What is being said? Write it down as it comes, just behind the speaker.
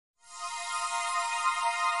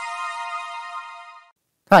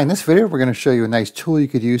Hi, in this video we're going to show you a nice tool you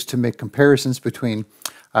could use to make comparisons between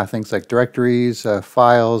things like directories,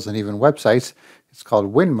 files, and even websites. It's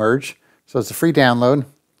called WinMerge. So it's a free download.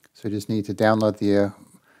 So you just need to download the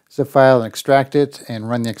zip file and extract it and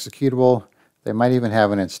run the executable. They might even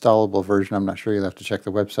have an installable version. I'm not sure. You'll have to check the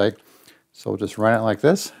website. So we'll just run it like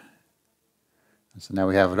this. So now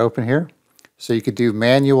we have it open here. So you could do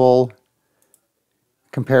manual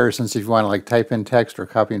comparisons if you want to like type in text or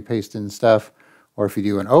copy and paste in stuff. Or if you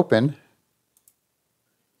do an open,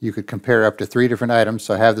 you could compare up to 3 different items.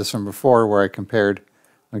 So I have this from before where I compared,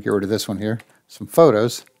 I'll get rid of this one here, some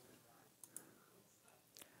photos.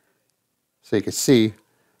 So you can see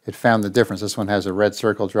it found the difference. This one has a red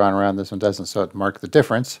circle drawn around, this one doesn't, so it marked the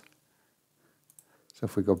difference. So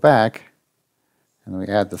if we go back and we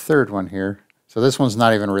add the third one here, so this one's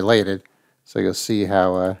not even related, so you'll see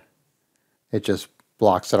how it just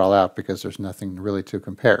blocks it all out because there's nothing really to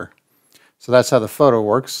compare. So that's how the photo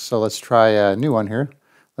works. So let's try a new one here.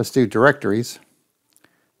 Let's do directories.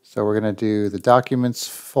 So we're going to do the documents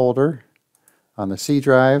folder on the C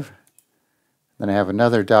drive. Then I have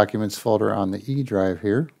another documents folder on the E drive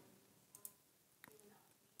here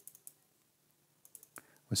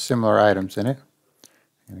with similar items in it.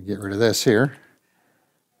 I'm going to get rid of this here.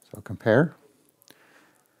 So compare.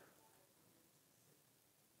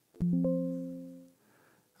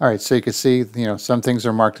 All right, so you can see, some things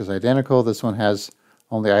are marked as identical. This one has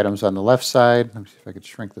only items on the left side. Let me see if I could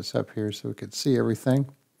shrink this up here so we could see everything.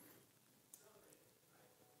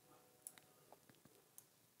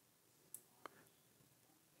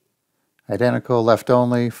 Identical, left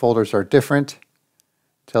only, folders are different.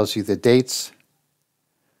 Tells you the dates.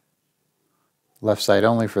 Left side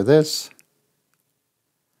only for this.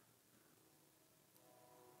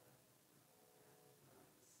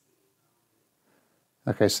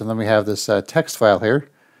 Okay, so then we have this text file here.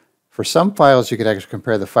 For some files, you could actually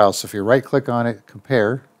compare the files. So if you right-click on it,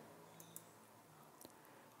 compare,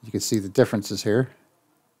 you can see the differences here.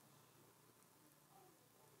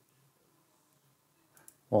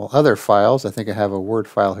 Well, other files, I think I have a Word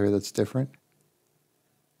file here that's different.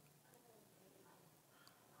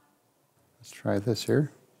 Let's try this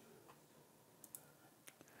here.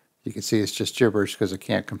 You can see it's just gibberish because I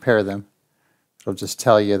can't compare them. It'll just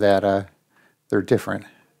tell you that they're different.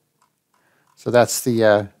 So that's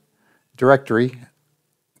the directory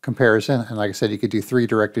comparison. And like I said, you could do 3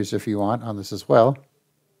 directories if you want on this as well.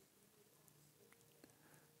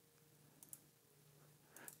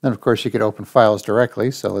 Then, of course, you could open files directly.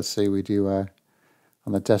 So let's say we do on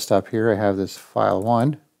the desktop here, I have this file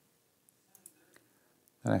 1.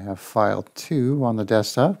 And I have file 2 on the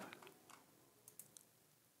desktop.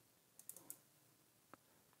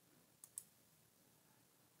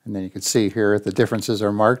 And then you can see here the differences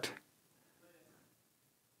are marked.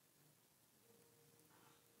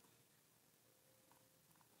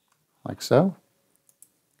 Like so.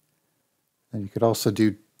 And you could also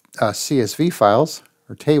do CSV files,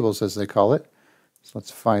 or tables as they call it. So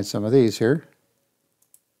let's find some of these here.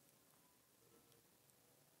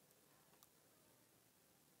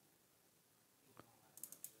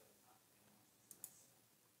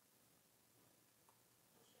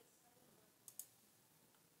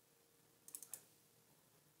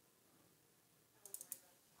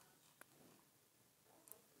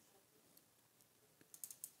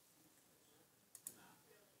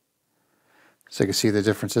 So you can see the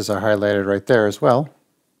differences are highlighted right there as well.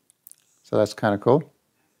 So that's kind of cool.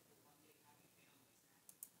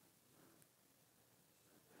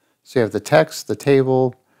 So you have the text, the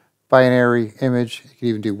table, binary, image. You can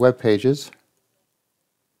even do web pages.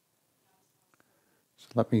 So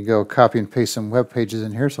let me go copy and paste some web pages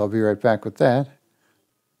in here, so I'll be right back with that.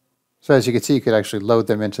 So as you can see, you could actually load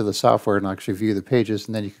them into the software and actually view the pages,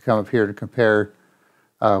 and then you can come up here and compare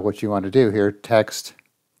what you want to do here, text,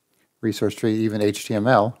 resource tree, even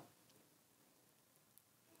HTML.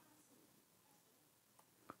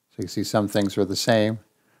 So you can see some things are the same.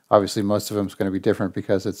 Obviously, most of them is going to be different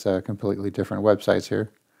because it's completely different websites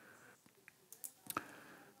here.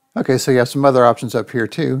 Okay, so you have some other options up here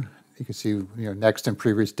too. You can see, next and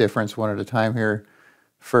previous difference one at a time here.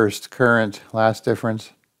 First, current, last difference.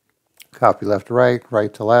 Copy left to right,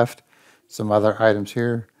 right to left. Some other items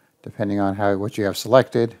here, depending on what you have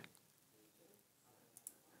selected.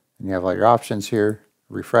 And you have all your options here.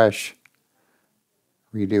 Refresh,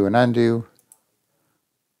 redo and undo,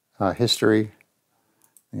 history.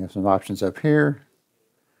 And you have some options up here.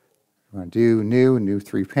 You want to do new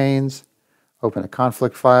 3 panes. Open a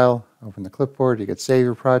conflict file, open the clipboard. You could save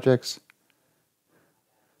your projects.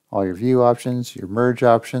 All your view options, your merge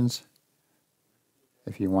options.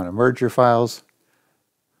 If you want to merge your files.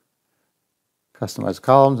 customize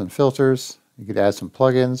columns and filters. You could add some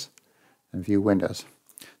plugins and view windows.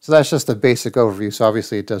 So that's just a basic overview. So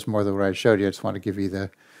obviously it does more than what I showed you. I just want to give you the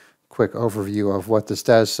quick overview of what this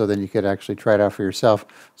does so then you could actually try it out for yourself.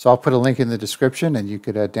 So I'll put a link in the description and you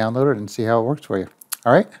could download it and see how it works for you.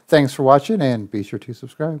 All right, thanks for watching and be sure to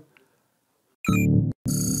subscribe.